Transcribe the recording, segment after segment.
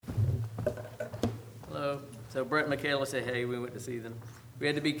So Brett and Michaela said, hey, we went to see them. We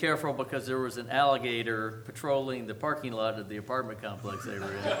had to be careful because there was an alligator patrolling the parking lot of the apartment complex they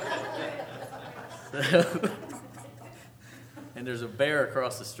were in. So, and there's a bear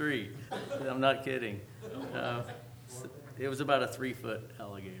across the street. I'm not kidding. It was about a 3-foot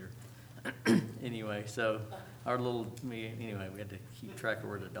alligator. Anyway, so we had to keep track of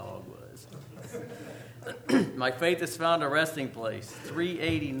where the dog was. My faith has found a resting place.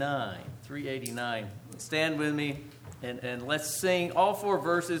 389. Stand with me and let's sing all 4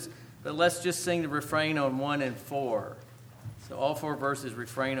 verses, but let's just sing the refrain on 1 and 4. So all 4 verses,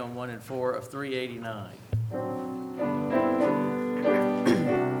 refrain on 1 and 4 of 389.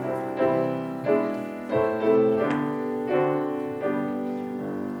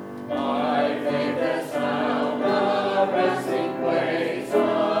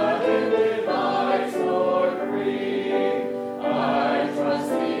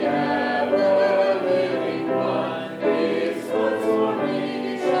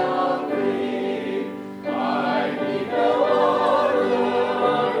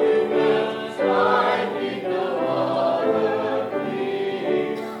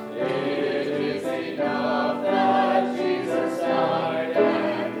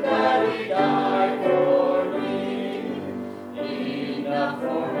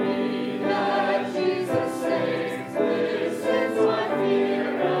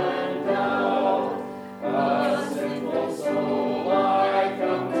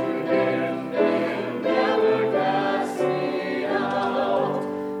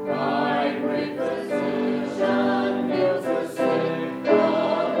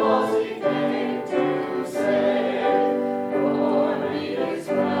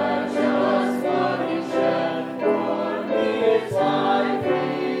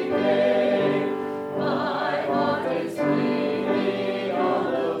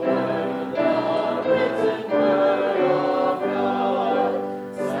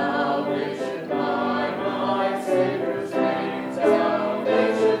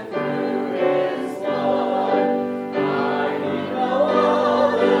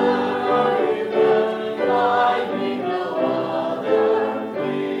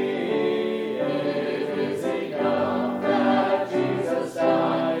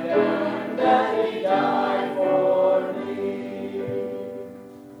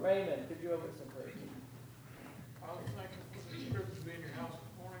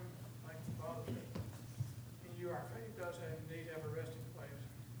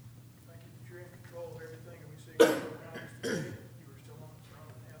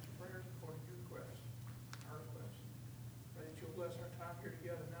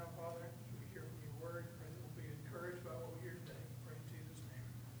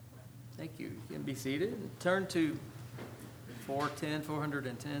 Thank you. You can be seated. Turn to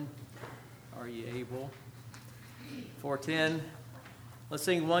 410. Are you able? 410. Let's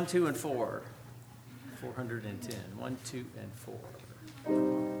sing 1, 2, and 4. 410. 1, 2, and 4.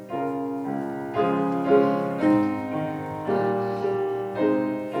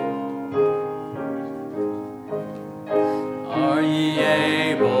 Are ye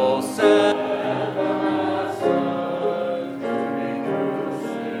able, son?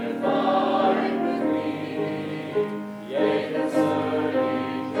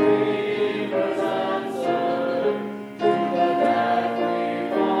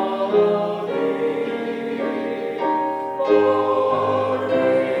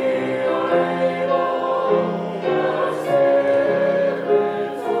 Glory.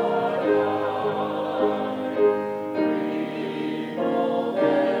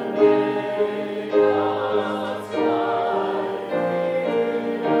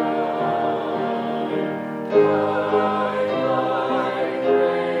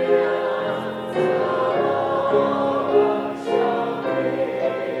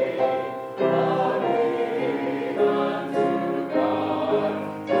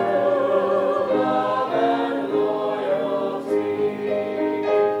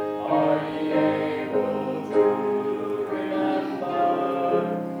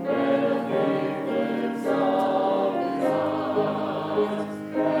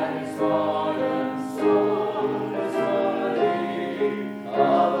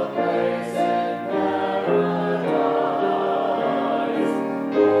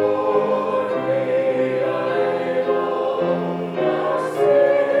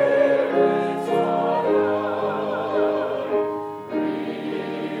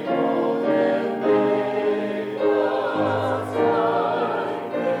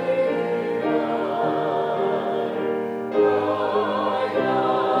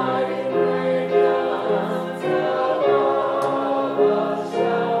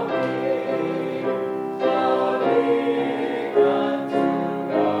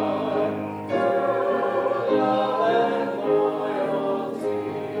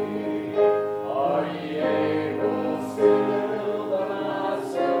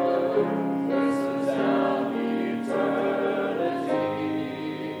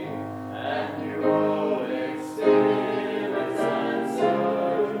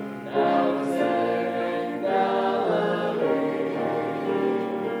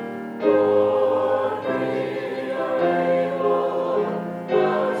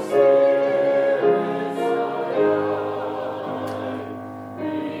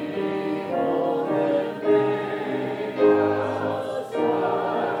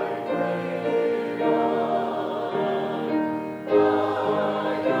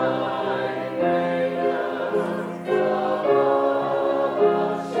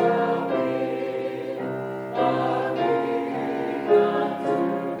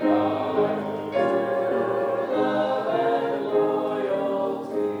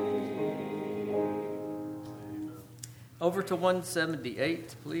 over to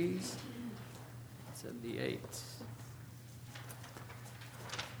 178, please. 78.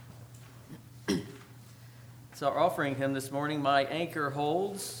 It's our offering hymn this morning. My anchor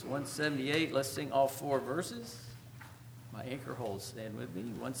holds, 178. Let's sing all 4 verses. My anchor holds. Stand with me.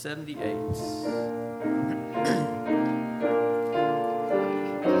 178.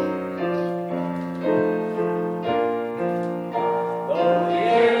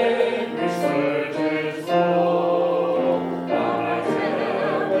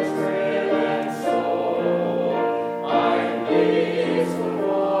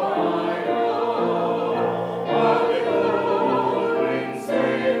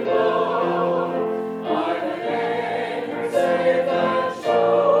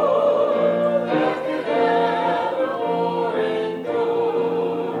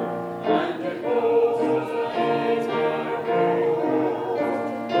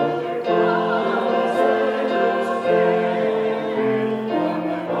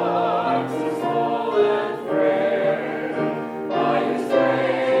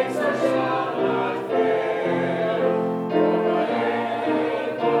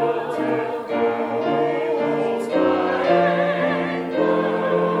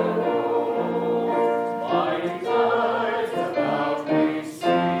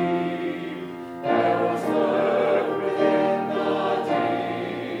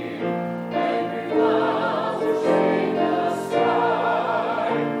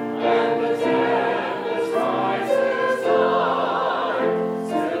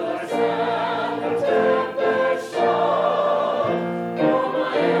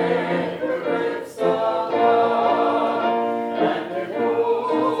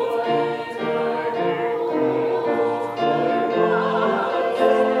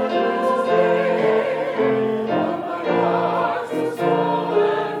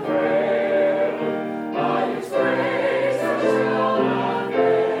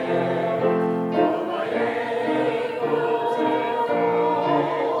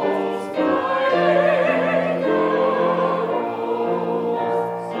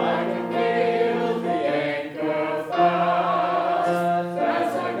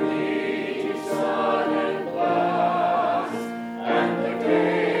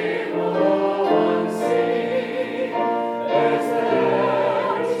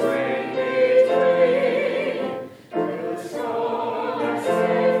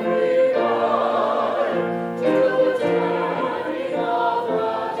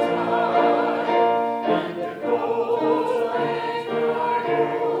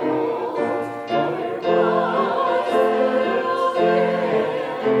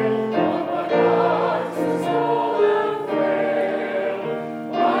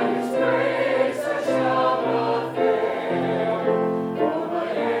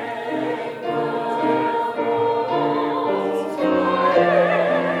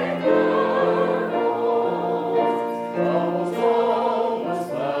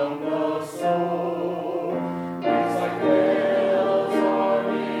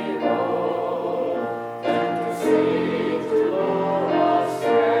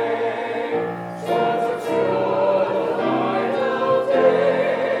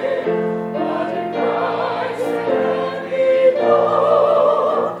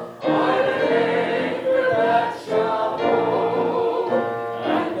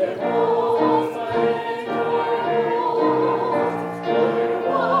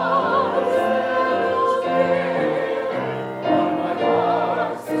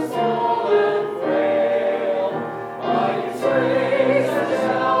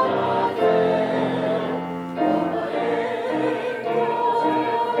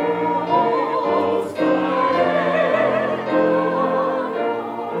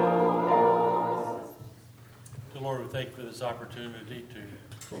 Opportunity to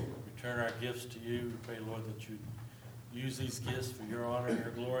return our gifts to you. We pray, Lord, that you use these gifts for your honor and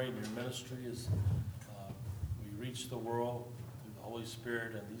your glory and your ministry as we reach the world through the Holy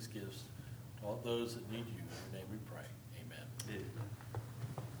Spirit and these gifts to all those that need you. In your name we pray. Amen.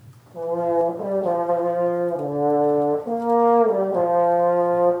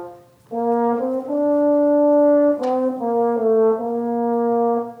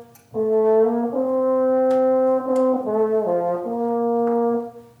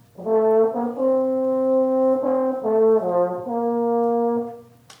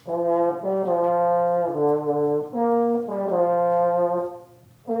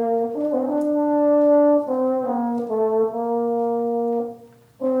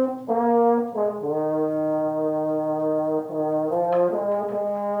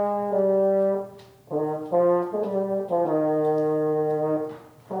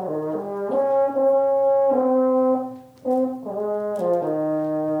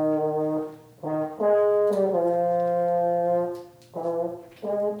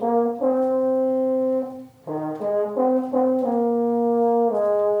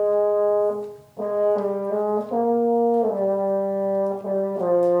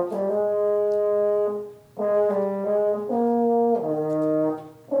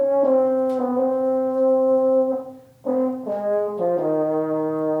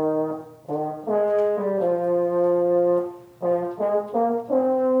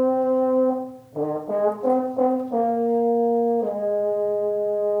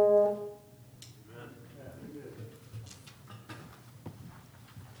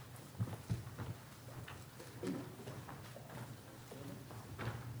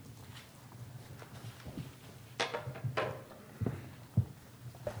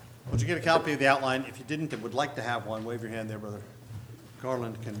 Would you get a copy of the outline? If you didn't and would like to have one, wave your hand there, Brother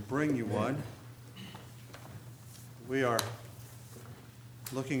Garland can bring you one. We are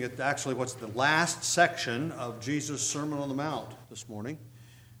looking at actually what's the last section of Jesus' Sermon on the Mount this morning.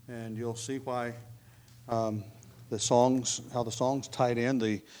 And you'll see why how the songs tied in.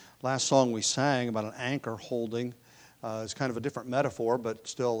 The last song we sang about an anchor holding is kind of a different metaphor, but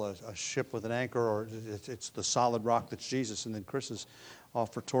still a ship with an anchor, or it's the solid rock that's Jesus. And then Chris's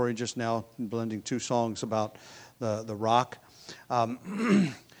offertory just now blending two songs about the rock.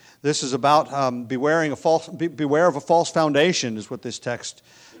 This is about beware of a false foundation is what this text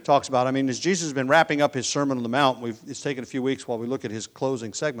talks about. I mean, as Jesus has been wrapping up his Sermon on the Mount, it's taken a few weeks while we look at his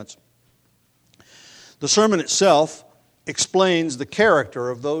closing segments. The sermon itself explains the character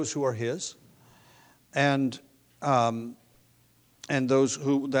of those who are his, and those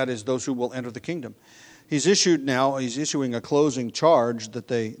who will enter the kingdom. He's issuing a closing charge that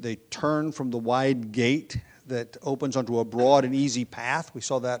they turn from the wide gate that opens onto a broad and easy path. We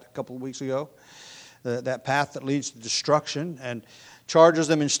saw that a couple of weeks ago. That path that leads to destruction, and charges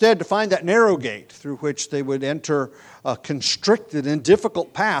them instead to find that narrow gate through which they would enter a constricted and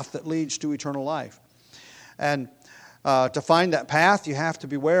difficult path that leads to eternal life. And to find that path, you have to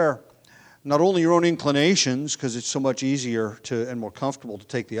beware not only your own inclinations, because it's so much easier and more comfortable to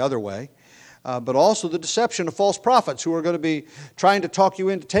take the other way, but also the deception of false prophets who are going to be trying to talk you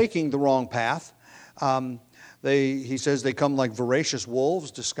into taking the wrong path. He says they come like voracious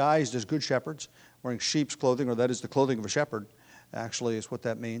wolves disguised as good shepherds, wearing sheep's clothing, or that is the clothing of a shepherd, actually is what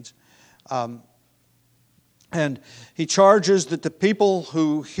that means. And he charges that the people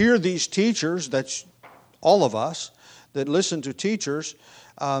who hear these teachers, that's all of us, that listen to teachers,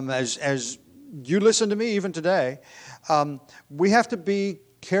 as you listen to me even today, we have to be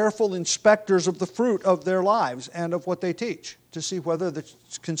careful inspectors of the fruit of their lives and of what they teach to see whether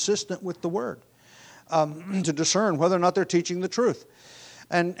it's consistent with the Word, to discern whether or not they're teaching the truth.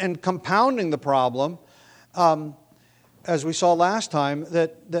 And compounding the problem, as we saw last time,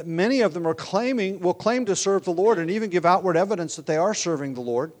 that many of them will claim to serve the Lord and even give outward evidence that they are serving the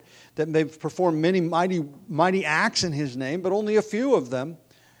Lord, that they've performed many mighty acts in His name, but only a few of them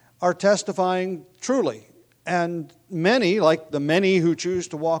are testifying truly. And many, like the many who choose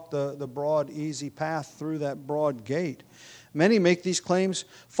to walk the broad, easy path through that broad gate, many make these claims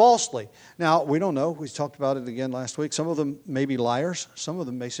falsely. Now, we don't know. We talked about it again last week. Some of them may be liars. Some of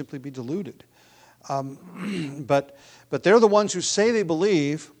them may simply be deluded. But they're the ones who say they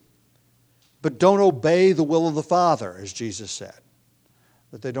believe, but don't obey the will of the Father, as Jesus said.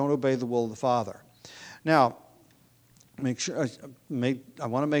 That they don't obey the will of the Father. Now, I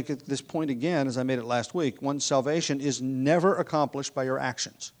want to make this point again, as I made it last week. One's salvation is never accomplished by your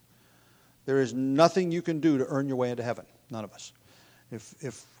actions. There is nothing you can do to earn your way into heaven. None of us.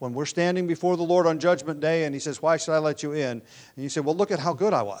 If when we're standing before the Lord on Judgment Day and He says, "Why should I let you in?" and you say, "Well, look at how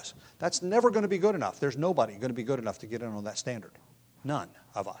good I was." That's never going to be good enough. There's nobody going to be good enough to get in on that standard. None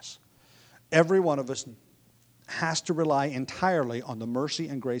of us. Every one of us has to rely entirely on the mercy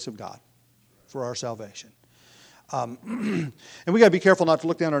and grace of God for our salvation. And we got to be careful not to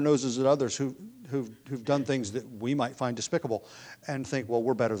look down our noses at others who've done things that we might find despicable and think, well,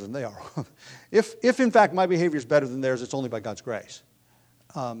 we're better than they are. If in fact my behavior is better than theirs, it's only by God's grace.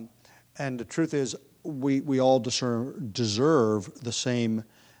 And the truth is, we all deserve the same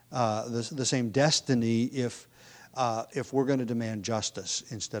destiny if we're going to demand justice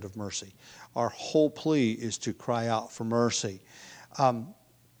instead of mercy. Our whole plea is to cry out for mercy.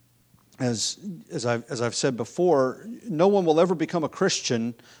 As I've said before, no one will ever become a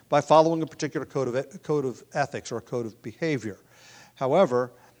Christian by following a particular code of ethics or a code of behavior.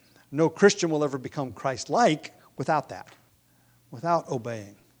 However, no Christian will ever become Christ-like without that, without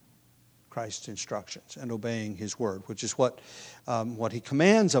obeying Christ's instructions and obeying His Word, which is what He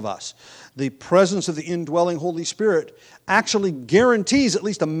commands of us. The presence of the indwelling Holy Spirit actually guarantees at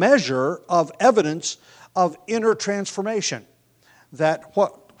least a measure of evidence of inner transformation, that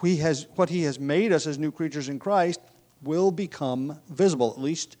what He has made us as new creatures in Christ will become visible, at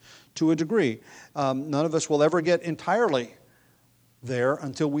least to a degree. None of us will ever get entirely there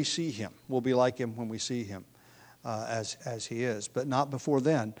until we see Him. We'll be like Him when we see Him as He is, but not before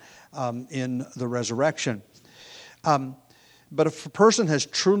then in the resurrection. But if a person has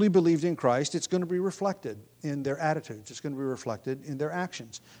truly believed in Christ, it's going to be reflected in their attitudes. It's going to be reflected in their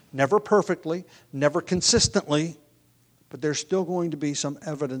actions. Never perfectly, never consistently, but there's still going to be some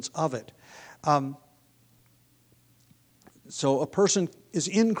evidence of it. So a person is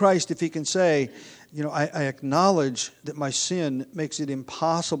in Christ if he can say, I acknowledge that my sin makes it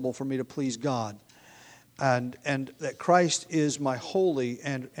impossible for me to please God. and that Christ is my holy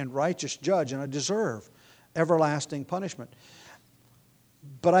and righteous judge, and I deserve everlasting punishment.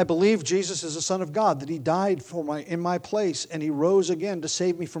 But I believe Jesus is the Son of God, that He died in my place, and He rose again to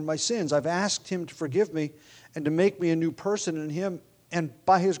save me from my sins. I've asked Him to forgive me and to make me a new person in Him, and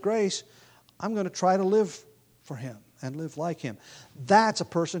by His grace, I'm going to try to live for Him and live like Him. That's a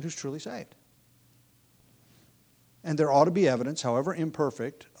person who's truly saved. And there ought to be evidence, however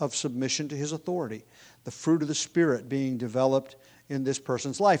imperfect, of submission to His authority, the fruit of the Spirit being developed in this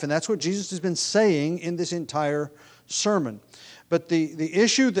person's life. And that's what Jesus has been saying in this entire sermon. But the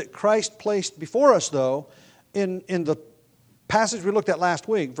issue that Christ placed before us, though, in the passage we looked at last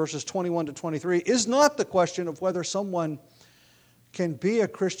week, verses 21 to 23, is not the question of whether someone can be a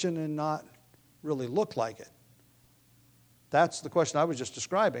Christian and not really look like it. That's the question I was just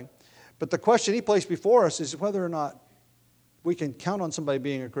describing. But the question He placed before us is whether or not we can count on somebody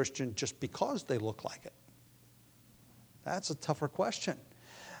being a Christian just because they look like it. That's a tougher question.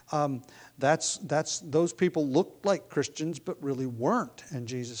 Those people looked like Christians but really weren't. And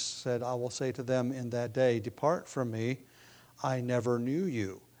Jesus said, I will say to them in that day, depart from me, I never knew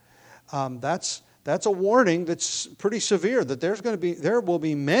you. That's a warning that's pretty severe, that there will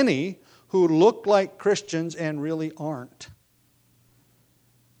be many who look like Christians and really aren't.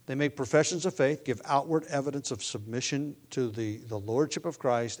 They make professions of faith, give outward evidence of submission to the lordship of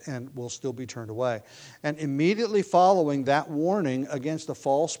Christ, and will still be turned away. And immediately following that warning against a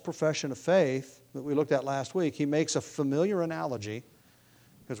false profession of faith that we looked at last week, He makes a familiar analogy,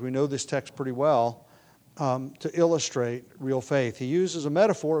 because we know this text pretty well, to illustrate real faith. He uses a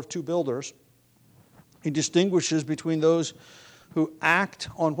metaphor of two builders. He distinguishes between those who act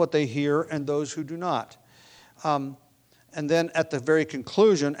on what they hear and those who do not. And then at the very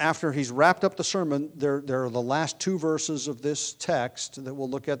conclusion, after he's wrapped up the sermon, there are the last two verses of this text that we'll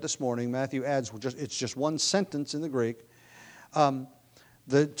look at this morning. Matthew adds, it's just one sentence in the Greek,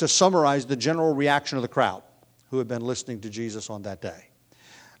 to summarize the general reaction of the crowd who had been listening to Jesus on that day.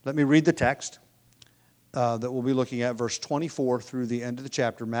 Let me read the text that we'll be looking at, verse 24 through the end of the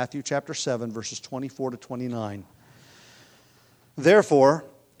chapter, Matthew chapter 7, verses 24 to 29. Therefore,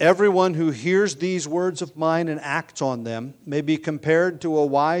 everyone who hears these words of mine and acts on them may be compared to a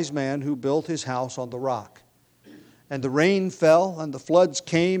wise man who built his house on the rock. And the rain fell, and the floods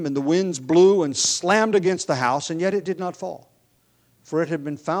came, and the winds blew and slammed against the house, and yet it did not fall, for it had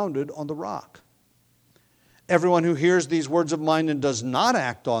been founded on the rock. Everyone who hears these words of mine and does not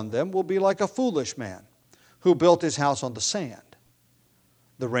act on them will be like a foolish man who built his house on the sand.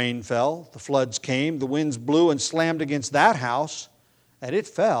 The rain fell, the floods came, the winds blew and slammed against that house, and it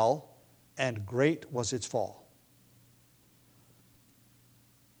fell, and great was its fall.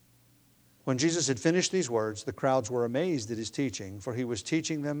 When Jesus had finished these words, the crowds were amazed at His teaching, for He was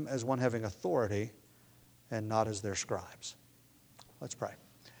teaching them as one having authority and not as their scribes. Let's pray.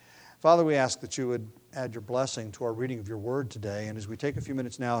 Father, we ask that You would add Your blessing to our reading of Your word today, and as we take a few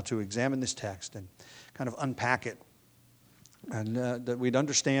minutes now to examine this text and kind of unpack it, and that we'd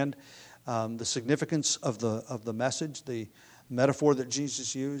understand the significance of the message, the metaphor that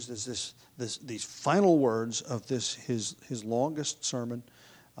Jesus used is these final words of his longest sermon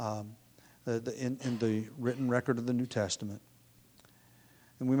in the written record of the New Testament.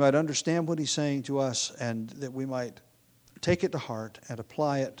 And we might understand what He's saying to us, and that we might take it to heart and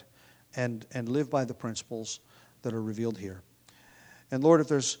apply it and live by the principles that are revealed here. And Lord, if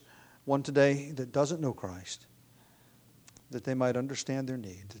there's one today that doesn't know Christ, that they might understand their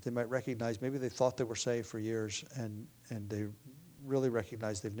need, that they might recognize maybe they thought they were saved for years and they really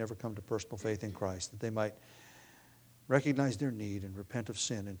recognize they've never come to personal faith in Christ, that they might recognize their need and repent of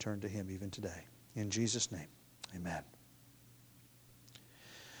sin and turn to Him even today. In Jesus' name, amen.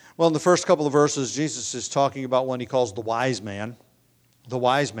 Well, in the first couple of verses, Jesus is talking about one He calls the wise man. The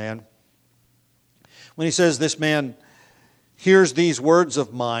wise man. When He says this man hears these words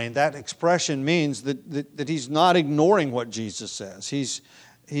of mine, that expression means that he's not ignoring what Jesus says.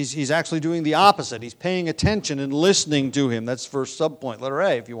 He's actually doing the opposite. He's paying attention and listening to Him. That's first subpoint, letter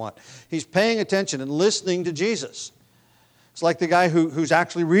A, if you want. He's paying attention and listening to Jesus. It's like the guy who's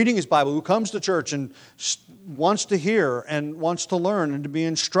actually reading his Bible, who comes to church and wants to hear and wants to learn and to be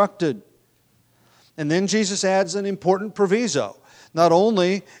instructed. And then Jesus adds an important proviso. Not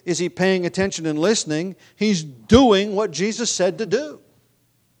only is he paying attention and listening, he's doing what Jesus said to do.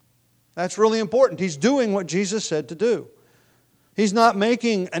 That's really important. He's doing what Jesus said to do. He's not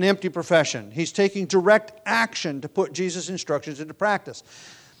making an empty profession. He's taking direct action to put Jesus' instructions into practice.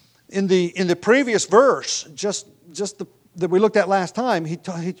 In the previous verse, that we looked at last time,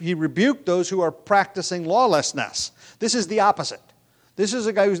 he rebuked those who are practicing lawlessness. This is the opposite. This is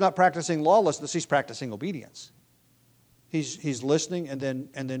a guy who's not practicing lawlessness, he's practicing obedience. He's listening and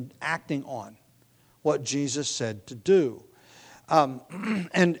then acting on what Jesus said to do.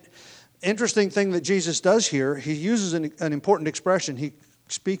 And interesting thing that Jesus does here, he uses an important expression. He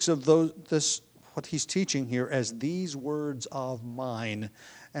speaks of what he's teaching here as these words of mine.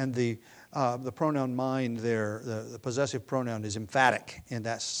 And the pronoun mine there, the possessive pronoun, is emphatic in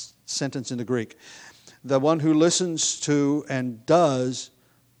that sentence in the Greek. The one who listens to and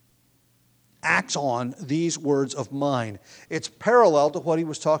acts on these words of mine. It's parallel to what he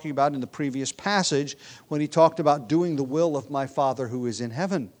was talking about in the previous passage when he talked about doing the will of my Father who is in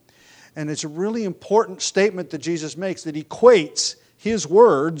heaven. And it's a really important statement that Jesus makes, that equates his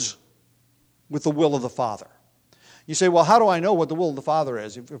words with the will of the Father. You say, well, how do I know what the will of the Father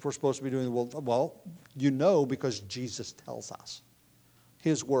is if we're supposed to be doing the will of the Father? Well, you know because Jesus tells us.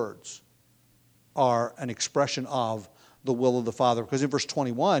 His words are an expression of the will of the Father. Because in verse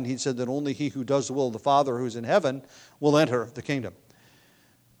 21, he said that only he who does the will of the Father who is in heaven will enter the kingdom.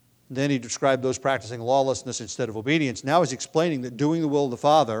 Then he described those practicing lawlessness instead of obedience. Now he's explaining that doing the will of the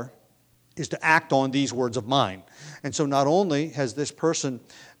Father is to act on these words of mine. And so not only has this person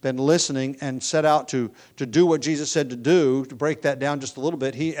been listening and set out to do what Jesus said to do, to break that down just a little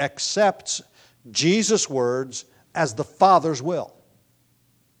bit, he accepts Jesus' words as the Father's will.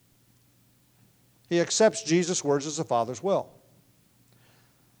 He accepts Jesus' words as the Father's will.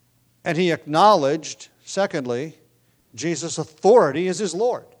 And he acknowledged, secondly, Jesus' authority as his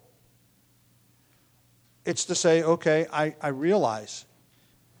Lord. It's to say, okay, I realize,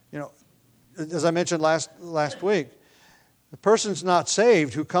 as I mentioned last week, the person's not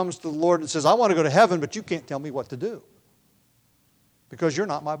saved who comes to the Lord and says, I want to go to heaven, but you can't tell me what to do because you're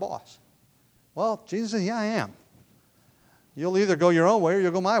not my boss. Well, Jesus says, yeah, I am. You'll either go your own way or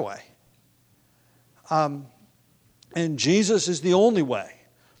you'll go my way. And Jesus is the only way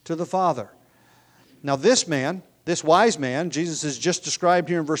to the Father. Now this wise man, Jesus is just described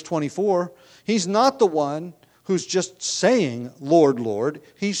here in verse 24, he's not the one who's just saying, Lord, Lord.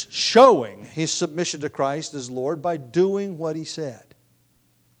 He's showing his submission to Christ as Lord by doing what he said.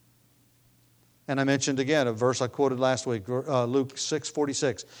 And I mentioned again a verse I quoted last week, Luke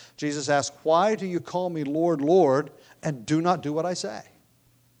 6:46. Jesus asked, why do you call me Lord, Lord, and do not do what I say?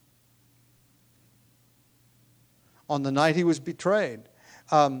 On the night he was betrayed.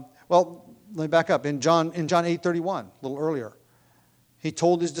 Let me back up. In John 8:31, a little earlier, he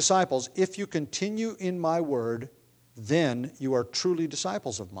told his disciples, if you continue in my word, then you are truly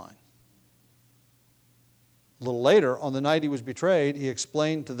disciples of mine. A little later, on the night he was betrayed, he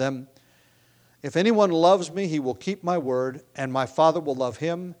explained to them, if anyone loves me, he will keep my word, and my Father will love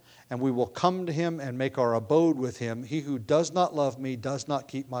him, and we will come to him and make our abode with him. He who does not love me does not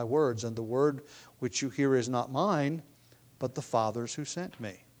keep my words, and the word which you hear is not mine, but the Father's who sent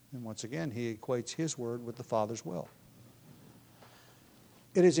me. And once again, he equates his word with the Father's will.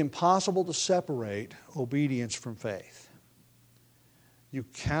 It is impossible to separate obedience from faith. You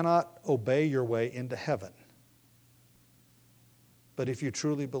cannot obey your way into heaven. But if you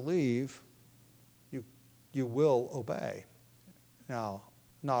truly believe, you will obey. Now,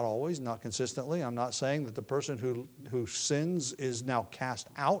 not always, not consistently. I'm not saying that the person who sins is now cast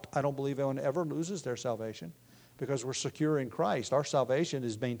out. I don't believe anyone ever loses their salvation because we're secure in Christ. Our salvation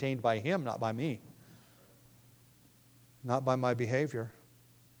is maintained by him, not by me. Not by my behavior.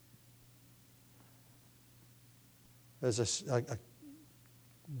 I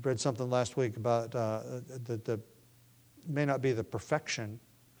read something last week about that may not be the perfection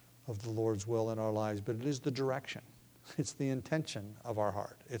of the Lord's will in our lives, but it is the direction. It's the intention of our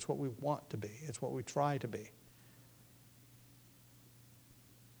heart. It's what we want to be. It's what we try to be.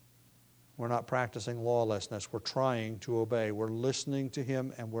 We're not practicing lawlessness. We're trying to obey. We're listening to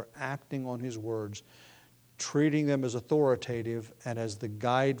him and we're acting on his words, treating them as authoritative and as the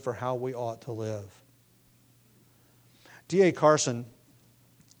guide for how we ought to live. D.A. Carson,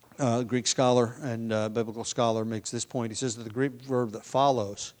 Greek scholar and biblical scholar, makes this point. He says that the Greek verb that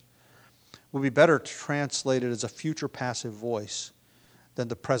follows would be better translated as a future passive voice than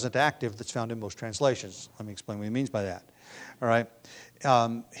the present active that's found in most translations. Let me explain what he means by that. All right.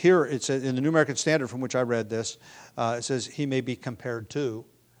 Here, it's in the New American Standard from which I read this, it says, he may be compared to.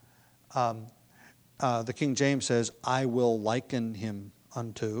 The King James says, I will liken him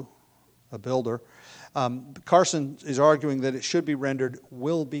unto, a builder. Carson is arguing that it should be rendered,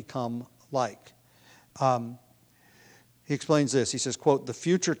 will become like. He explains this. He says, quote, the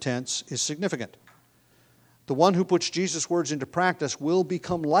future tense is significant. The one who puts Jesus' words into practice will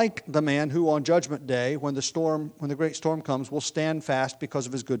become like the man who on Judgment Day, when the great storm comes, will stand fast because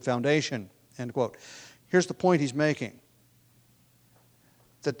of his good foundation. End quote. Here's the point he's making.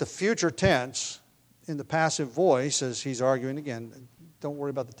 that the future tense in the passive voice, as he's arguing again, don't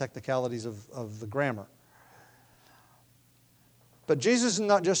worry about the technicalities of the grammar. But Jesus is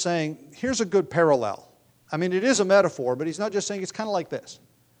not just saying, here's a good parallel. I mean, it is a metaphor, but he's not just saying it's kind of like this.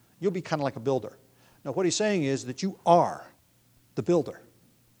 You'll be kind of like a builder. No, what he's saying is that you are the builder.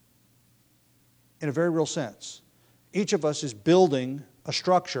 In a very real sense. Each of us is building a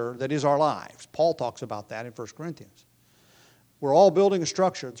structure that is our lives. Paul talks about that in 1 Corinthians. We're all building a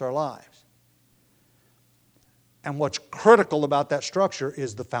structure, it's our lives. And what's critical about that structure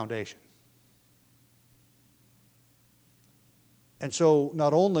is the foundation. And so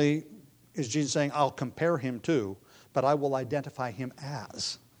not only is Jesus saying, I'll compare him to, but I will identify him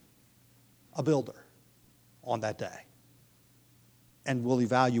as a builder on that day. And we'll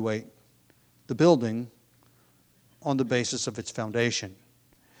evaluate the building on the basis of its foundation.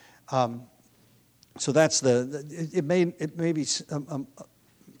 So that's it may be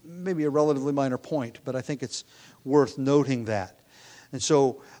maybe a relatively minor point, but I think it's worth noting that. And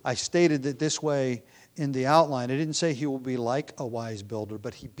so I stated it this way in the outline. I didn't say he will be like a wise builder,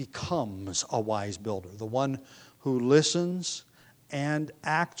 but he becomes a wise builder. The one who listens and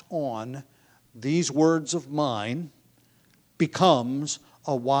acts on these words of mine becomes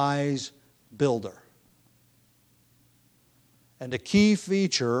a wise builder. And a key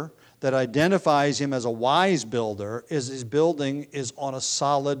feature that identifies him as a wise builder is his building is on a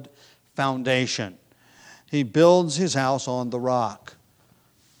solid foundation. He builds his house on the rock.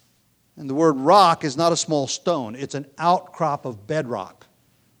 And the word rock is not a small stone. It's an outcrop of bedrock.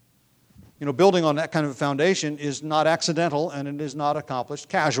 You know, building on that kind of a foundation is not accidental and it is not accomplished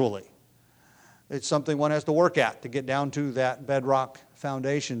casually. It's something one has to work at to get down to that bedrock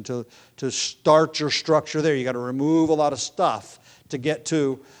foundation, to start your structure there. You've got to remove a lot of stuff to get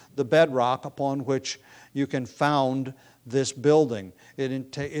to the bedrock upon which you can found this building.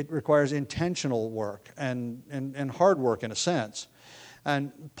 It requires intentional work and hard work in a sense.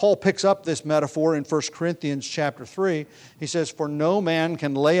 And Paul picks up this metaphor in 1 Corinthians chapter 3. He says, for no man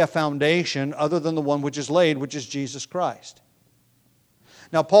can lay a foundation other than the one which is laid, which is Jesus Christ.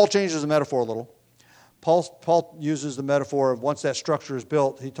 Now, Paul changes the metaphor a little. Paul uses the metaphor of once that structure is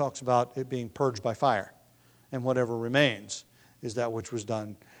built, he talks about it being purged by fire. And whatever remains is that which was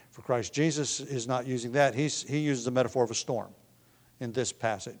done for Christ. Jesus is not using that. He uses the metaphor of a storm in this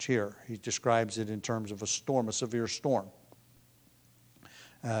passage here. He describes it in terms of a storm, a severe storm,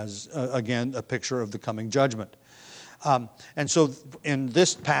 as, again, a picture of the coming judgment. And so in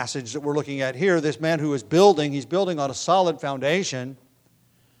this passage that we're looking at here, this man who is building, he's building on a solid foundation,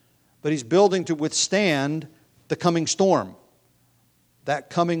 but he's building to withstand the coming storm,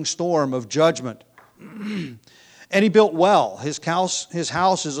 that coming storm of judgment. And he built well. His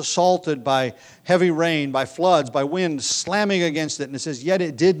house is assaulted by heavy rain, by floods, by wind slamming against it. And it says, yet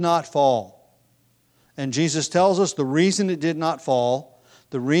it did not fall. And Jesus tells us the reason it did not fall,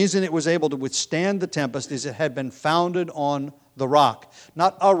 the reason it was able to withstand the tempest is it had been founded on the rock.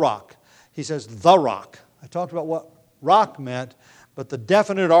 Not a rock. He says the rock. I talked about what rock meant, but the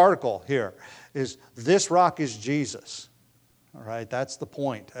definite article here is this rock is Jesus. All right, that's the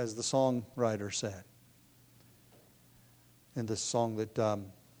point, as the songwriter said in the song that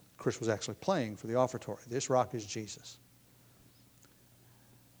Chris was actually playing for the offertory. This rock is Jesus.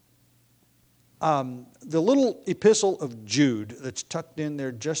 The little epistle of Jude that's tucked in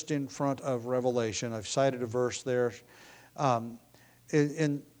there just in front of Revelation, I've cited a verse there. That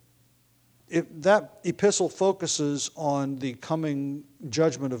epistle focuses on the coming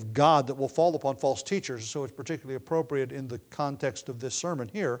judgment of God that will fall upon false teachers, so it's particularly appropriate in the context of this sermon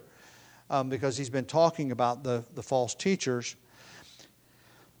here, because he's been talking about the false teachers.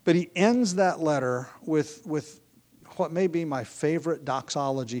 But he ends that letter with what may be my favorite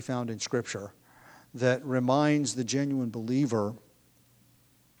doxology found in Scripture that reminds the genuine believer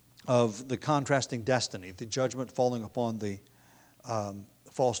of the contrasting destiny, the judgment falling upon the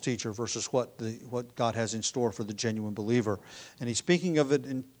false teacher versus what God has in store for the genuine believer. And he's speaking of it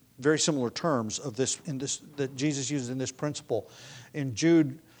in very similar terms of this that Jesus uses in this principle. In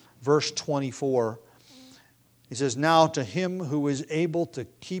Jude verse 24, he says, now to him who is able to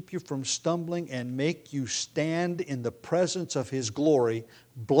keep you from stumbling and make you stand in the presence of his glory,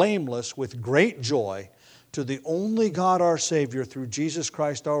 blameless with great joy, to the only God our Savior through Jesus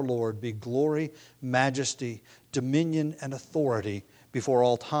Christ our Lord, be glory, majesty, dominion, and authority before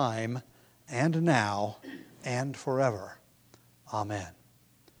all time, and now, and forever. Amen.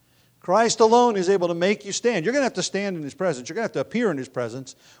 Christ alone is able to make you stand. You're going to have to stand in his presence. You're going to have to appear in his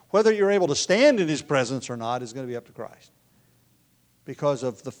presence. Whether you're able to stand in his presence or not is going to be up to Christ, because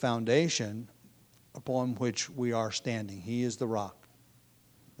of the foundation upon which we are standing. He is the rock.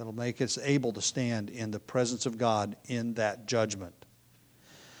 that'll make us able to stand in the presence of God in that judgment.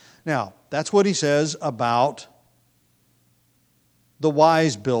 Now, that's what he says about the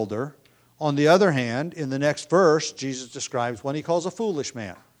wise builder. On the other hand, in the next verse, Jesus describes what he calls a foolish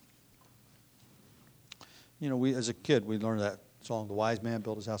man. You know, as a kid, we learned that song, the wise man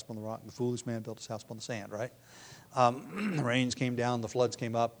built his house upon the rock, and the foolish man built his house upon the sand, right? The rains came down, the floods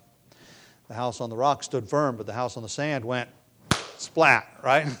came up. The house on the rock stood firm, but the house on the sand went splat,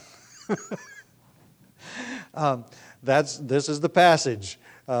 right? This is the passage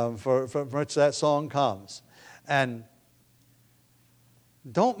from which that song comes. And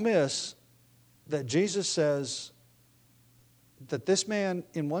don't miss that Jesus says that this man,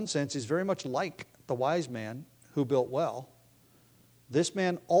 in one sense, is very much like the wise man who built well. This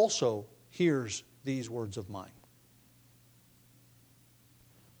man also hears these words of mine.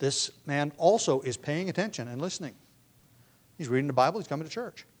 This man also is paying attention and listening. He's reading the Bible, he's coming to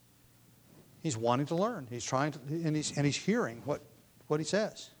church. He's wanting to learn. He's trying to, and he's hearing what he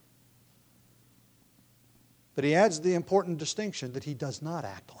says. But he adds the important distinction that he does not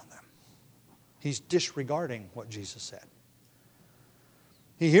act on them. He's disregarding what Jesus said.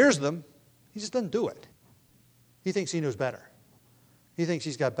 He hears them, he just doesn't do it. He thinks he knows better. He thinks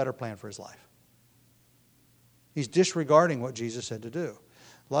he's got a better plan for his life. He's disregarding what Jesus said to do.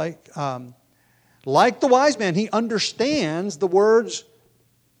 Like the wise man, he understands the words.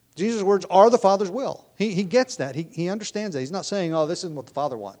 Jesus' words are the Father's will. He gets that. He understands that. He's not saying, oh, this isn't what the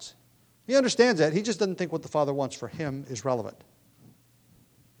Father wants. He understands that. He just doesn't think what the Father wants for him is relevant.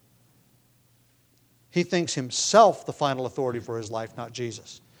 He thinks himself the final authority for his life, not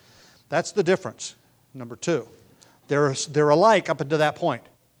Jesus. That's the difference. Number two, they're alike up until that point.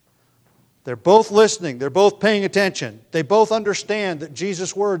 They're both listening. They're both paying attention. They both understand that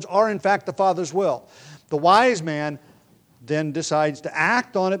Jesus' words are in fact the Father's will. The wise man then decides to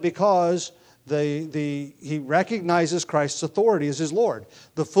act on it because he recognizes Christ's authority as his Lord.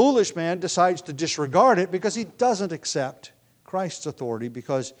 The foolish man decides to disregard it because he doesn't accept Christ's authority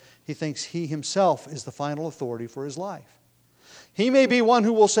because he thinks he himself is the final authority for his life. He may be one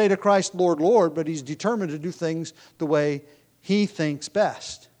who will say to Christ, Lord, Lord, but he's determined to do things the way he thinks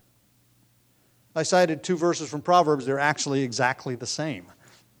best. I cited 2 verses from Proverbs. They're actually exactly the same.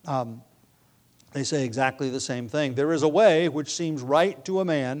 They say exactly the same thing. There is a way which seems right to a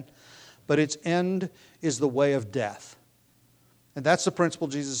man, but its end is the way of death. And that's the principle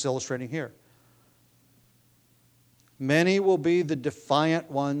Jesus is illustrating here. Many will be the defiant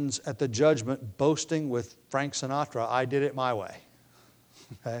ones at the judgment, boasting with Frank Sinatra, I did it my way.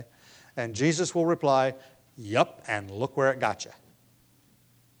 Okay? And Jesus will reply, yup, and look where it got you.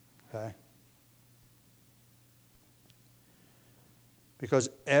 Okay? Because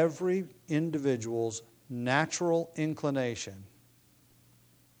every individual's natural inclination,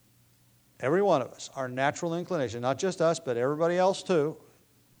 every one of us, our natural inclination, not just us, but everybody else too,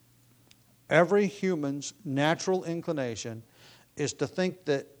 every human's natural inclination is to think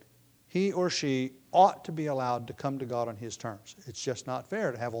that he or she ought to be allowed to come to God on his terms. It's just not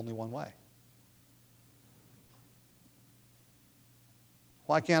fair to have only one way.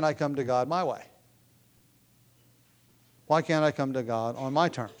 Why can't I come to God my way? Why can't I come to God on my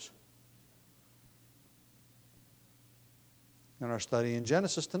terms? In our study in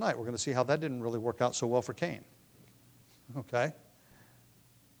Genesis tonight, we're going to see how that didn't really work out so well for Cain. Okay?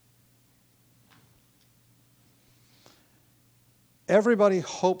 Everybody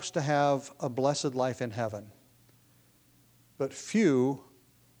hopes to have a blessed life in heaven, but few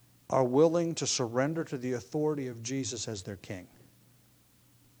are willing to surrender to the authority of Jesus as their king.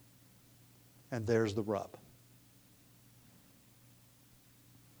 And there's the rub.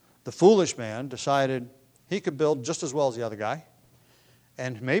 The foolish man decided he could build just as well as the other guy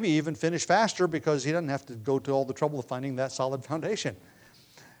and maybe even finish faster because he doesn't have to go to all the trouble of finding that solid foundation.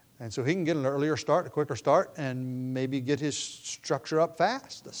 And so he can get an earlier start, a quicker start, and maybe get his structure up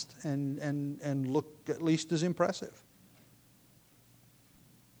fastest and look at least as impressive.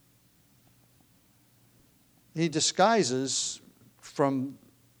 He disguises from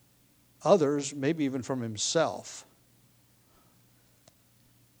others, maybe even from himself,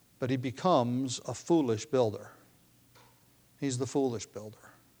 but he becomes a foolish builder. He's the foolish builder.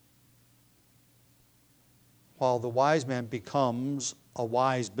 While the wise man becomes a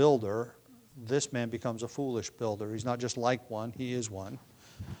wise builder, this man becomes a foolish builder. He's not just like one, he is one.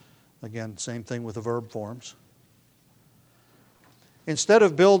 Again, same thing with the verb forms. Instead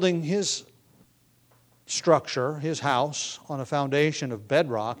of building his structure, his house, on a foundation of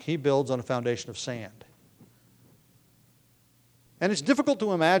bedrock, he builds on a foundation of sand. And it's difficult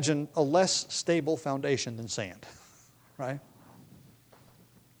to imagine a less stable foundation than sand, right?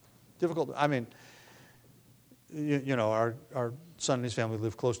 difficult. I mean, you know, our son and his family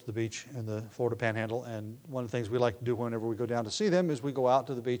live close to the beach in the Florida Panhandle, and one of the things we like to do whenever we go down to see them is we go out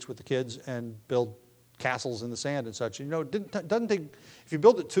to the beach with the kids and build castles in the sand and such. You know, doesn't take, if you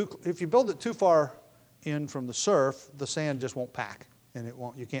build it too far in from the surf, the sand just won't pack, and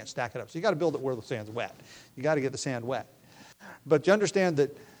you can't stack it up. So you got to build it where the sand's wet. You got to get the sand wet. But you understand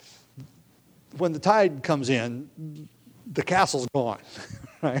that when the tide comes in, the castle's gone,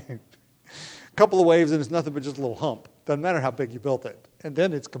 right? A couple of waves and it's nothing but just a little hump. Doesn't matter how big you built it. And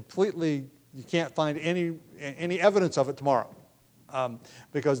then it's completely, you can't find any evidence of it tomorrow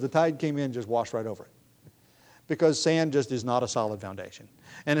because the tide came in and just washed right over it. Because sand just is not a solid foundation.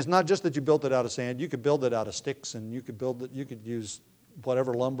 And it's not just that you built it out of sand. You could build it out of sticks, and you could use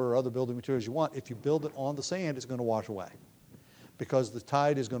whatever lumber or other building materials you want. If you build it on the sand, it's going to wash away, because the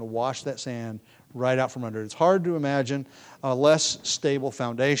tide is going to wash that sand right out from under it. It's hard to imagine a less stable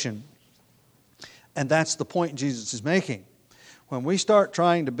foundation. And that's the point Jesus is making. When we start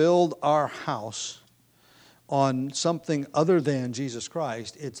trying to build our house on something other than Jesus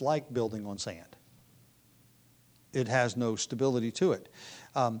Christ, it's like building on sand. It has no stability to it.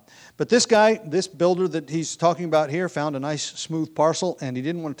 But this guy, this builder that he's talking about here, found a nice smooth parcel, and he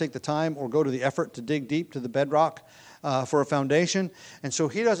didn't want to take the time or go to the effort to dig deep to the bedrock for a foundation. And so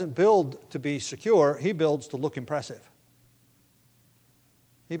he doesn't build to be secure. He builds to look impressive.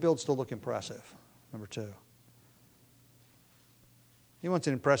 He builds to look impressive. Number 2. He wants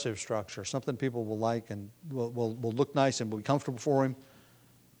an impressive structure, something people will like and will look nice and will be comfortable for him.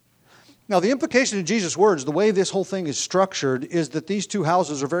 Now, the implication of Jesus' words, the way this whole thing is structured, is that these two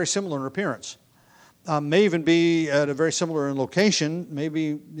houses are very similar in appearance. May even be at a very similar in location.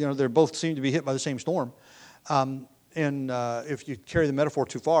 Maybe, they both seem to be hit by the same storm. And if you carry the metaphor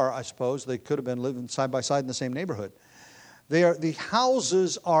too far, I suppose, they could have been living side by side in the same neighborhood.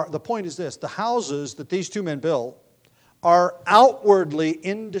 The point is this, the houses that these two men built are outwardly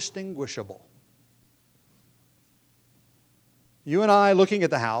indistinguishable. You and I, looking at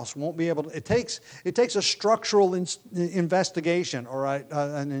the house, won't be able to. It takes a structural investigation or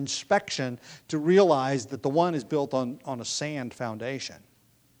an inspection to realize that the one is built on a sand foundation.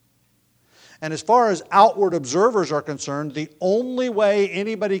 And as far as outward observers are concerned, the only way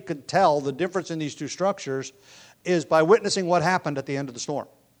anybody could tell the difference in these two structures is by witnessing what happened at the end of the storm.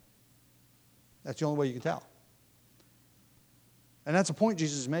 That's the only way you can tell. And that's the point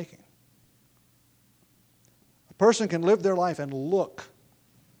Jesus is making. A person can live their life and look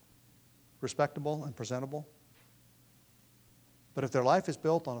respectable and presentable, but if their life is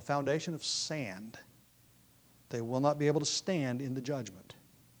built on a foundation of sand, they will not be able to stand in the judgment.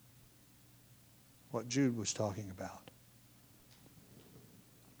 What Jude was talking about.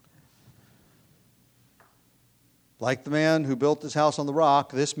 Like the man who built his house on the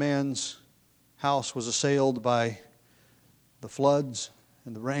rock, this man's house was assailed by the floods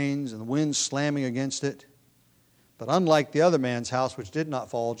and the rains and the winds slamming against it. But unlike the other man's house, which did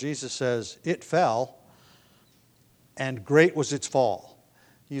not fall, Jesus says it fell, and great was its fall.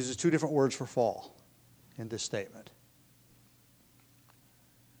 He uses two different words for fall in this statement.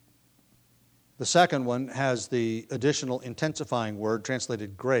 The second one has the additional intensifying word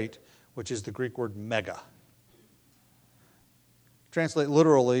translated great, which is the Greek word mega. Translate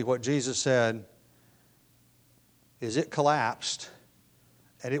literally, what Jesus said is it collapsed,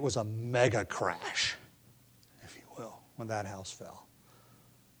 and it was a mega crash, if you will, when that house fell.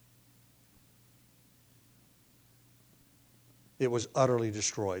 It was utterly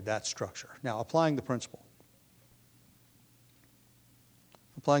destroyed, that structure. Now, applying the principle.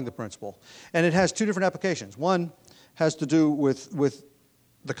 And it has two different applications. One has to do with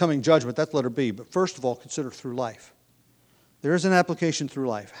the coming judgment. That's letter B. But first of all, consider through life. There is an application through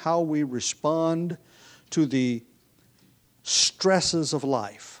life. How we respond to the stresses of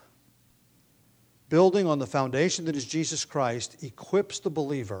life. Building on the foundation that is Jesus Christ equips the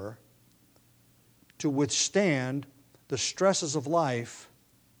believer to withstand the stresses of life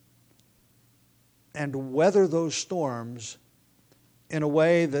and weather those storms in a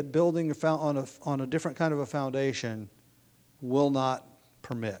way that building on a different kind of a foundation will not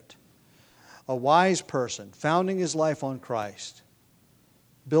permit. A wise person, founding his life on Christ,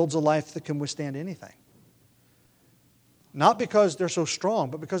 builds a life that can withstand anything. Not because they're so strong,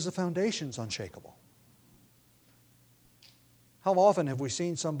 but because the foundation's unshakable. How often have we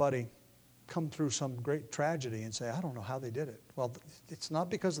seen somebody come through some great tragedy and say, I don't know how they did it? Well, it's not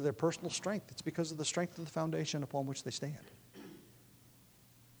because of their personal strength. It's because of the strength of the foundation upon which they stand.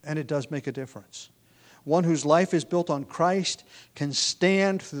 And it does make a difference. One whose life is built on Christ can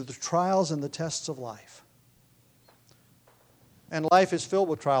stand through the trials and the tests of life. And life is filled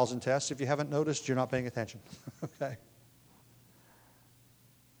with trials and tests. If you haven't noticed, you're not paying attention. Okay?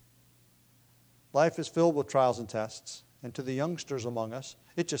 Life is filled with trials and tests. And to the youngsters among us,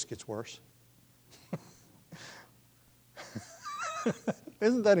 it just gets worse.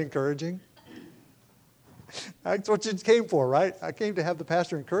 Isn't that encouraging? That's what you came for, right? I came to have the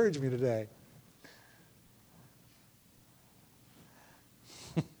pastor encourage me today.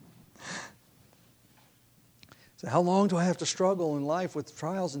 So how long do I have to struggle in life with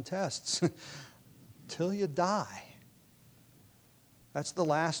trials and tests? Till you die. That's the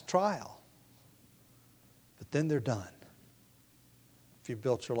last trial. But then they're done. If you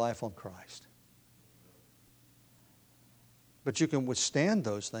built your life on Christ. But you can withstand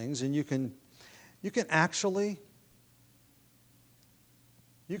those things, and you can actually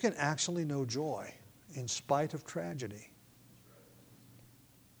know joy in spite of tragedy.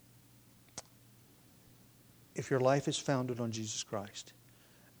 If your life is founded on Jesus Christ.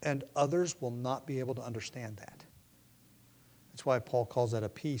 And others will not be able to understand that. That's why Paul calls that a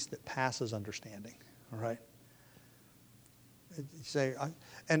peace that passes understanding. All right? You say,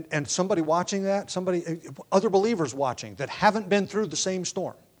 and somebody watching that, other believers watching that haven't been through the same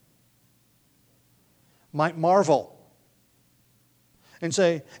storm might marvel and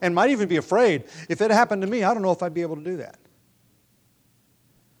say, and might even be afraid, if it happened to me, I don't know if I'd be able to do that.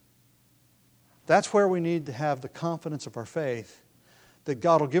 That's where we need to have the confidence of our faith that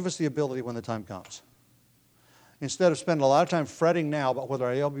God will give us the ability when the time comes. Instead of spending a lot of time fretting now about whether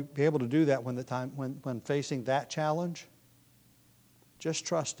I'll be able to do that when facing that challenge, just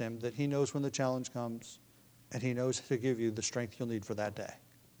trust Him that He knows when the challenge comes and He knows to give you the strength you'll need for that day.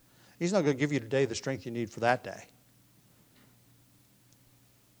 He's not going to give you today the strength you need for that day.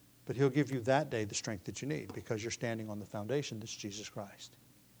 But He'll give you that day the strength that you need because you're standing on the foundation that's Jesus Christ.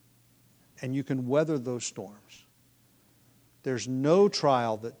 And you can weather those storms. There's no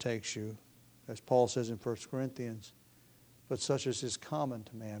trial that takes you, as Paul says in 1 Corinthians, but such as is common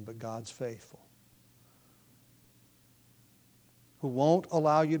to man, but God's faithful. Who won't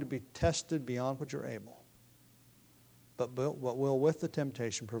allow you to be tested beyond what you're able, but will with the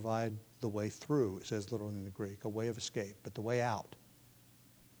temptation provide the way through, it says literally in the Greek, a way of escape, but the way out,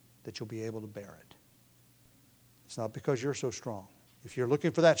 that you'll be able to bear it. It's not because you're so strong. If you're looking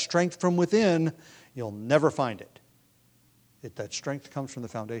for that strength from within, you'll never find it. That strength comes from the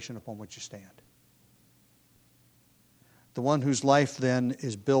foundation upon which you stand. The one whose life then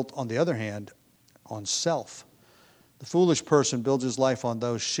is built, on the other hand, on self. The foolish person builds his life on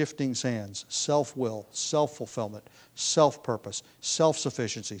those shifting sands: self-will, self-fulfillment, self-purpose,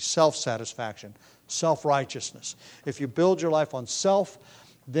 self-sufficiency, self-satisfaction, self-righteousness. If you build your life on self,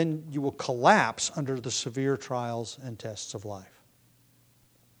 then you will collapse under the severe trials and tests of life.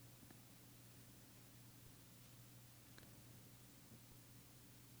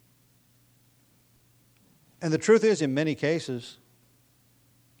 And the truth is, in many cases,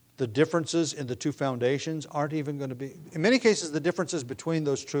 the differences in the two foundations aren't even going to be... In many cases, the differences between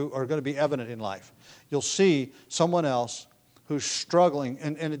those two are going to be evident in life. You'll see someone else who's struggling,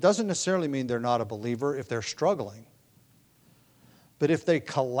 and it doesn't necessarily mean they're not a believer if they're struggling. But if they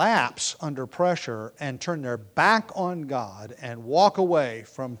collapse under pressure and turn their back on God and walk away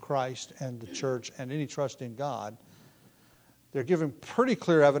from Christ and the church and any trust in God, they're giving pretty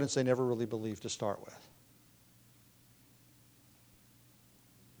clear evidence they never really believed to start with.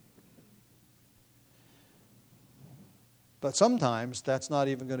 But sometimes that's not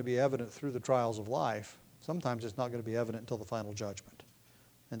even going to be evident through the trials of life. Sometimes it's not going to be evident until the final judgment.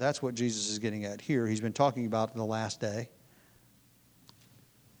 And that's what Jesus is getting at here. He's been talking about the last day.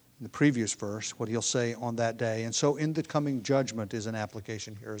 In the previous verse, what he'll say on that day. And so in the coming judgment is an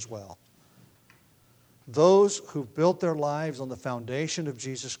application here as well. Those who've built their lives on the foundation of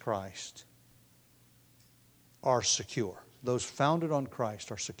Jesus Christ are secure. Those founded on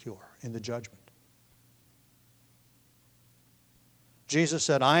Christ are secure in the judgment. Jesus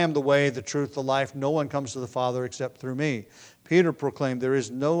said, I am the way, the truth, the life. No one comes to the Father except through me. Peter proclaimed, there is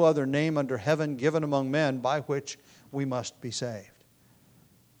no other name under heaven given among men by which we must be saved.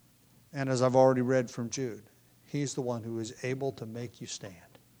 And as I've already read from Jude, He's the one who is able to make you stand.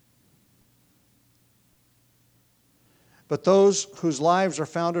 But those whose lives are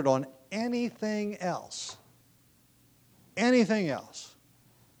founded on anything else,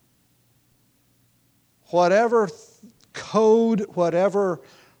 whatever code, whatever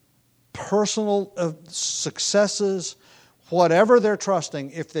personal successes, whatever they're trusting,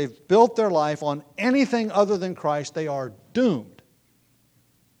 if they've built their life on anything other than Christ, they are doomed.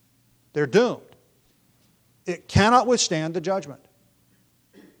 They're doomed. It cannot withstand the judgment.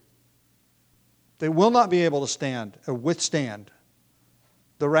 They will not be able to stand or withstand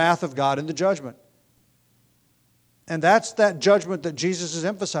the wrath of God in the judgment. And that's that judgment that Jesus is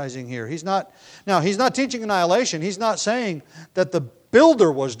emphasizing here. He's not teaching annihilation. He's not saying that the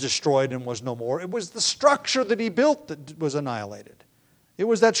builder was destroyed and was no more. It was the structure that he built that was annihilated. It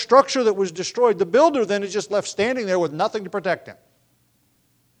was that structure that was destroyed. The builder then is just left standing there with nothing to protect him.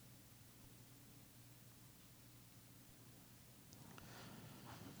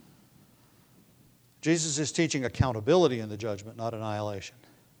 Jesus is teaching accountability in the judgment, not annihilation.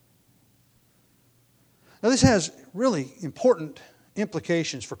 Now, this has really important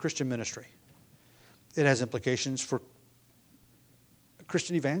implications for Christian ministry. It has implications for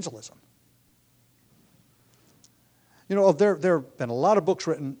Christian evangelism. You know, there have been a lot of books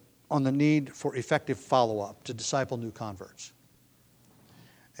written on the need for effective follow-up to disciple new converts.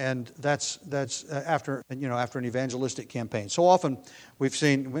 And that's after an evangelistic campaign. So often we've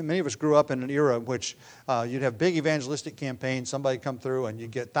seen, many of us grew up in an era in which you'd have big evangelistic campaigns, somebody come through and you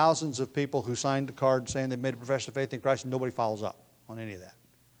get thousands of people who signed a card saying they've made a profession of faith in Christ, and nobody follows up on any of that.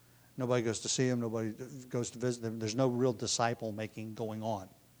 Nobody goes to see them, nobody goes to visit them. There's no real disciple making going on.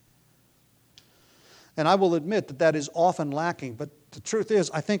 And I will admit that that is often lacking, but the truth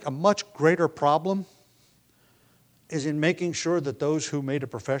is, I think a much greater problem is in making sure that those who made a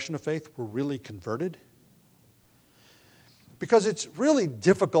profession of faith were really converted. Because it's really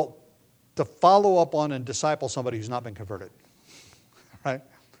difficult to follow up on and disciple somebody who's not been converted. Right?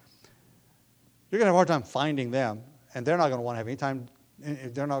 You're going to have a hard time finding them, and they're not going to want to have any time,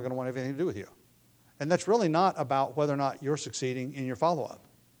 they're not going to want to have anything to do with you. And that's really not about whether or not you're succeeding in your follow-up.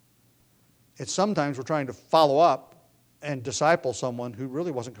 It's sometimes we're trying to follow up and disciple someone who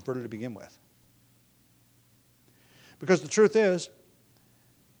really wasn't converted to begin with. Because the truth is,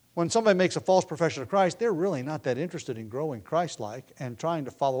 when somebody makes a false profession of Christ, they're really not that interested in growing Christ-like, and trying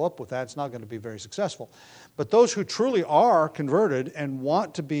to follow up with that is not going to be very successful. But those who truly are converted and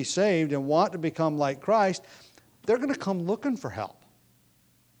want to be saved and want to become like Christ, they're going to come looking for help.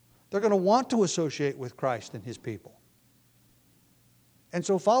 They're going to want to associate with Christ and His people. And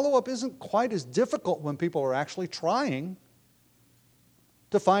so follow-up isn't quite as difficult when people are actually trying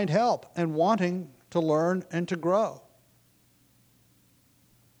to find help and wanting to learn and to grow.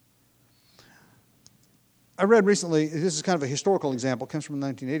 I read recently, this is kind of a historical example, it comes from the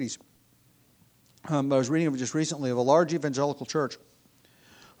 1980s. But I was reading of just recently of a large evangelical church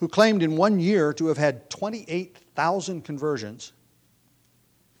who claimed in 1 year to have had 28,000 conversions,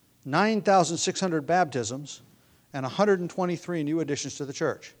 9,600 baptisms, and 123 new additions to the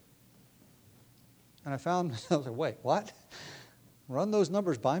church. And I was like, wait, what? Run those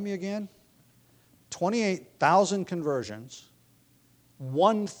numbers by me again? 28,000 conversions,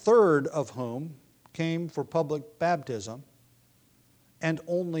 1/3 of whom came for public baptism, and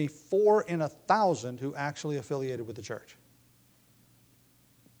only 4 in 1,000 who actually affiliated with the church.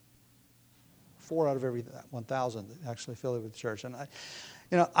 4 out of every 1,000 that actually affiliated with the church. And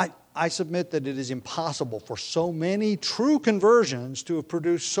I submit that it is impossible for so many true conversions to have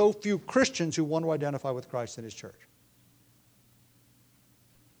produced so few Christians who want to identify with Christ and His church.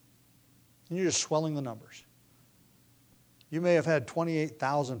 And you're just swelling the numbers. You may have had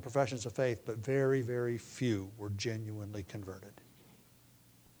 28,000 professions of faith, but very, very few were genuinely converted.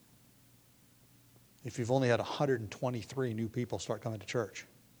 If you've only had 123 new people start coming to church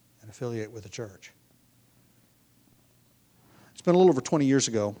and affiliate with the church. It's been a little over 20 years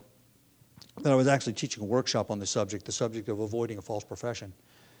ago that I was actually teaching a workshop on this subject, the subject of avoiding a false profession,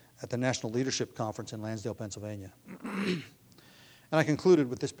 at the National Leadership Conference in Lansdale, Pennsylvania. And I concluded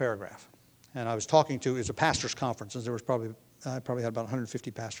with this paragraph. And I was talking to, it was a pastor's conference, and there was I probably had about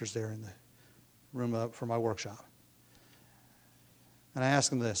 150 pastors there in the room for my workshop. And I asked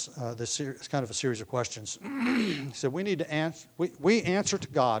them this it's kind of a series of questions. He said, we need to answer, we answer to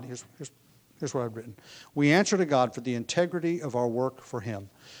God, here's what I've written. We answer to God for the integrity of our work for Him.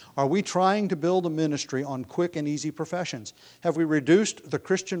 Are we trying to build a ministry on quick and easy professions? Have we reduced the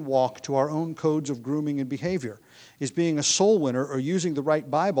Christian walk to our own codes of grooming and behavior? Is being a soul winner or using the right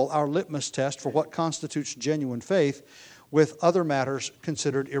Bible our litmus test for what constitutes genuine faith, with other matters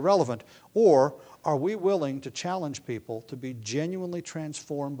considered irrelevant? Or are we willing to challenge people to be genuinely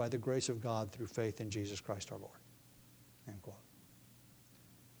transformed by the grace of God through faith in Jesus Christ our Lord? End quote.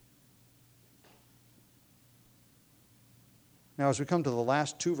 Now, as we come to the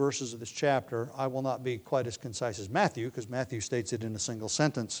last 2 verses of this chapter, I will not be quite as concise as Matthew, because Matthew states it in a single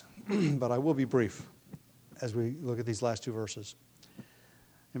sentence, but I will be brief as we look at these last 2 verses.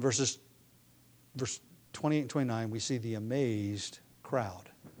 In verse 28 and 29, we see the amazed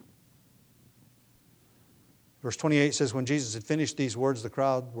crowd. Verse 28 says, when Jesus had finished these words, the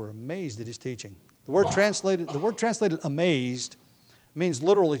crowd were amazed at His teaching. The word translated amazed It means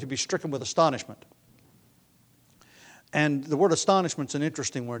literally to be stricken with astonishment. And the word astonishment is an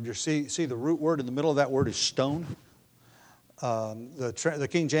interesting word. You see the root word in the middle of that word is stone. The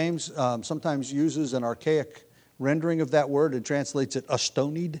King James sometimes uses an archaic rendering of that word and translates it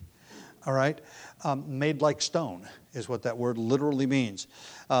astonied. All right? Made like stone is what that word literally means.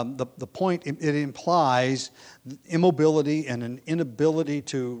 The point, it implies immobility and an inability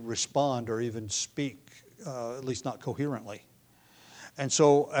to respond or even speak, at least not coherently. And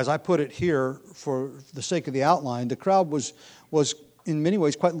so, as I put it here, for the sake of the outline, the crowd was in many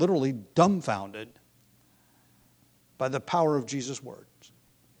ways quite literally dumbfounded by the power of Jesus' words.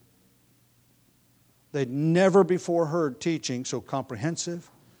 They'd never before heard teaching so comprehensive,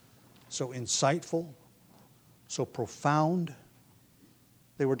 so insightful, so profound.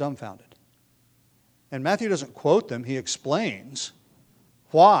 They were dumbfounded. And Matthew doesn't quote them, he explains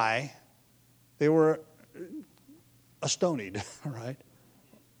why they were astonied, right?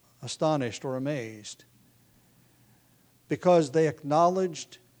 Astonished or amazed. Because they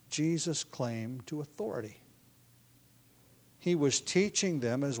acknowledged Jesus' claim to authority. He was teaching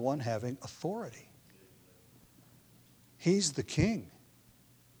them as one having authority. He's the king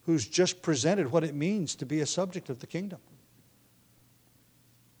who's just presented what it means to be a subject of the kingdom.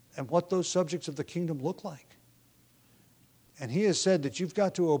 And what those subjects of the kingdom look like. And he has said that you've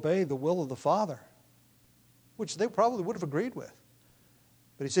got to obey the will of the Father, which they probably would have agreed with.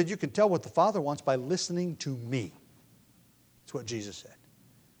 But he said you can tell what the Father wants by listening to me. That's what Jesus said.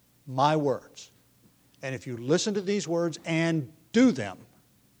 My words. And if you listen to these words and do them,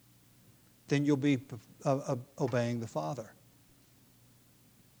 then you'll be obeying the Father.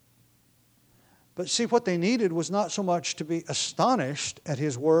 But see, what they needed was not so much to be astonished at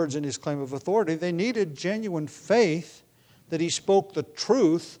his words and his claim of authority. They needed genuine faith that he spoke the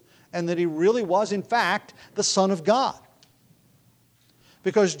truth and that he really was, in fact, the Son of God.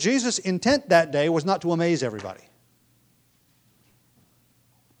 Because Jesus' intent that day was not to amaze everybody.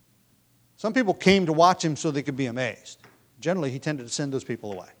 Some people came to watch him so they could be amazed. Generally, he tended to send those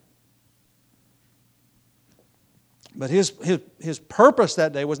people away. But his purpose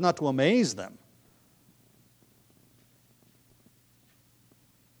that day was not to amaze them.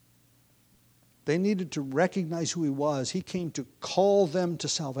 They needed to recognize who he was. He came to call them to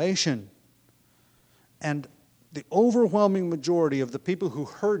salvation. And the overwhelming majority of the people who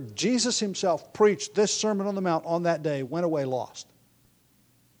heard Jesus himself preach this Sermon on the Mount on that day went away lost.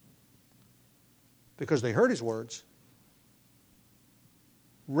 Because they heard his words,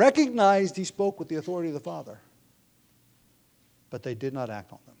 recognized he spoke with the authority of the Father, but they did not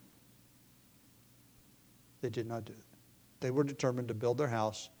act on them. They did not do it. They were determined to build their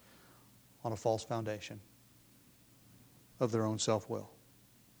house on a false foundation of their own self-will.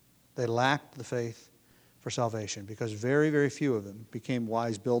 They lacked the faith for salvation because very, very few of them became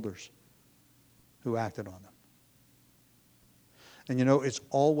wise builders who acted on them. And you know, it's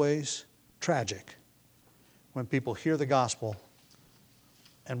always tragic when people hear the gospel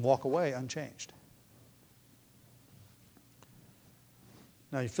and walk away unchanged.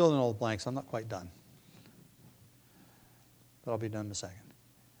 Now, you fill in all the blanks. I'm not quite done. But I'll be done in a second.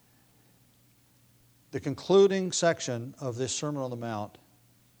 The concluding section of this Sermon on the Mount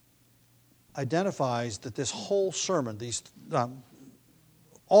identifies that this whole sermon,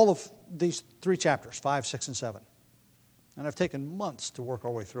 all of these 3 chapters, 5, 6, and 7, and I've taken months to work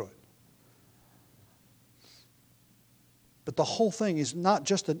our way through it. But the whole thing is not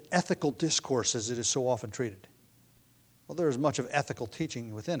just an ethical discourse as it is so often treated. Well, there is much of ethical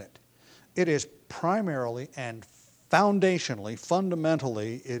teaching within it. It is primarily and foundationally,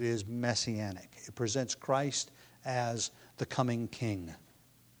 fundamentally, it is messianic. It presents Christ as the coming king.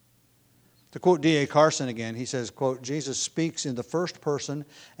 To quote D.A. Carson again, he says, quote, Jesus speaks in the first person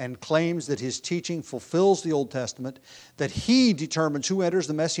and claims that his teaching fulfills the Old Testament, that he determines who enters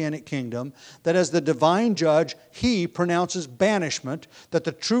the messianic kingdom, that as the divine judge, he pronounces banishment, that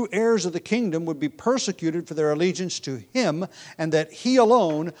the true heirs of the kingdom would be persecuted for their allegiance to him, and that he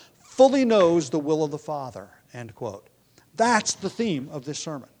alone fully knows the will of the Father, end quote. That's the theme of this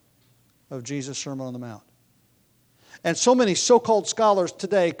sermon, of Jesus' Sermon on the Mount. And so many so-called scholars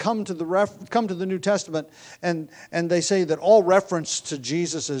today come to the New Testament and they say that all reference to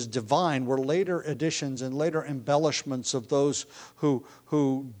Jesus as divine were later additions and later embellishments of those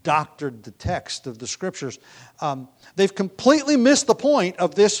who doctored the text of the Scriptures. They've completely missed the point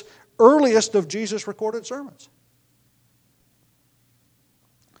of this earliest of Jesus' recorded sermons.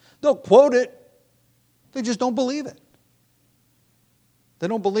 They'll quote it, they just don't believe it. They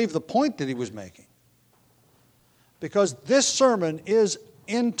don't believe the point that he was making. Because this sermon is,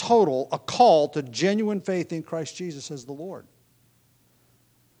 in total, a call to genuine faith in Christ Jesus as the Lord.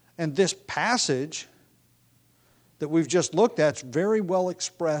 And this passage that we've just looked at is very well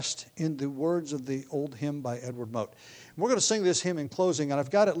expressed in the words of the old hymn by Edward Mote. We're going to sing this hymn in closing, and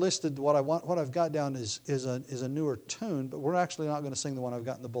I've got it listed. What I've got down is a newer tune, but we're actually not going to sing the one I've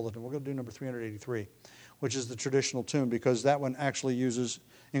got in the bulletin. We're going to do number 383, which is the traditional tune, because that one actually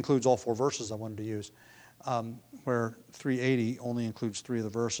includes all 4 verses I wanted to use, where 380 only includes 3 of the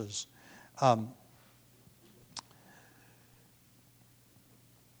verses.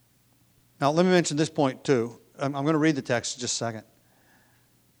 Now, let me mention this point, too. I'm going to read the text in just a second.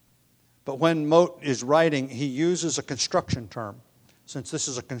 But when Mote is writing, he uses a construction term. Since this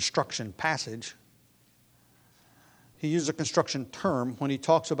is a construction passage, he uses a construction term when he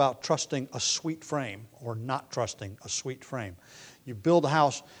talks about trusting a sweet frame or not trusting a sweet frame. You build a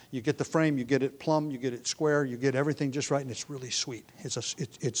house, you get the frame, you get it plumb, you get it square, you get everything just right, and it's really sweet.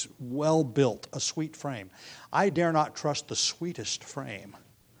 It's well built, a sweet frame. I dare not trust the sweetest frame,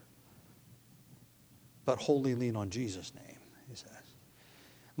 but wholly lean on Jesus' name, he says.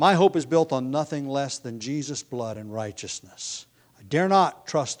 My hope is built on nothing less than Jesus' blood and righteousness. I dare not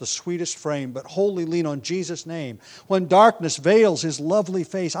trust the sweetest frame, but wholly lean on Jesus' name. When darkness veils His lovely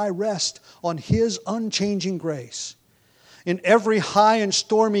face, I rest on His unchanging grace. In every high and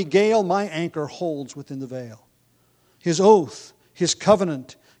stormy gale, my anchor holds within the veil. His oath, His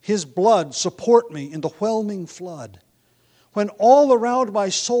covenant, His blood support me in the whelming flood. When all around my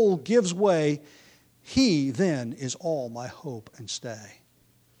soul gives way, He then is all my hope and stay.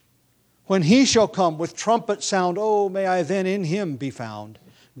 When He shall come with trumpet sound, oh, may I then in Him be found,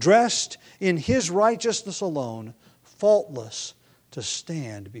 dressed in His righteousness alone, faultless to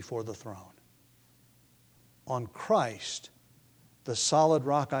stand before the throne. On Christ, the solid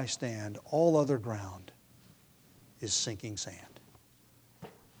rock I stand, all other ground is sinking sand.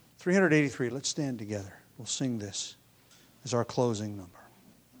 383, let's stand together. We'll sing this as our closing number.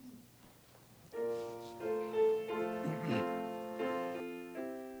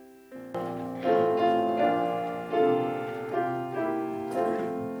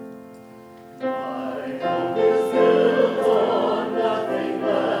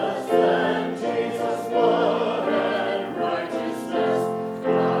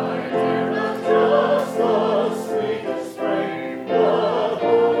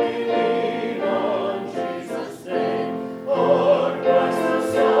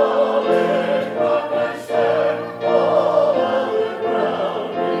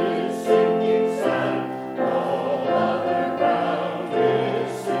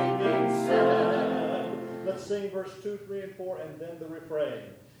 Verse 2, 3, and 4, and then the refrain.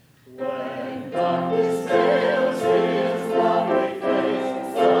 When darkness veils His lovely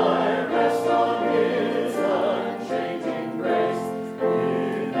face, I rest on His unchanging grace.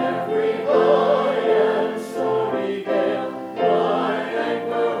 In every high and stormy gale, my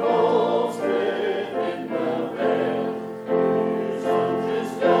anchor holds within the veil. His oath, His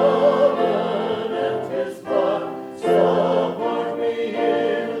covenant, His blood support me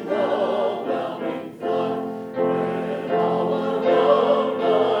in the whelming flood.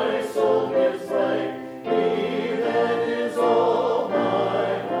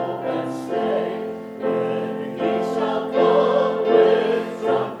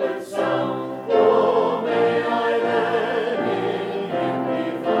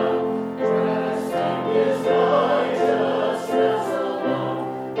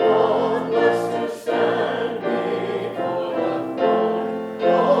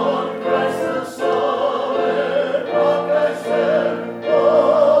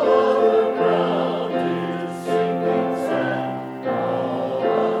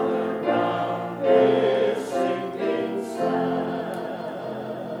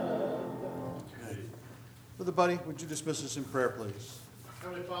 Buddy, would you dismiss us in prayer, please?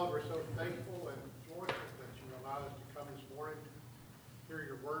 Heavenly Father, we're so thankful and joyful that you allowed us to come this morning, hear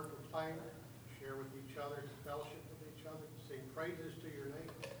your word proclaimed, share with each other, fellowship with each other, sing praises to your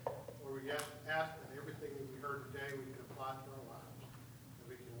name. Lord, we ask that everything that we heard today we could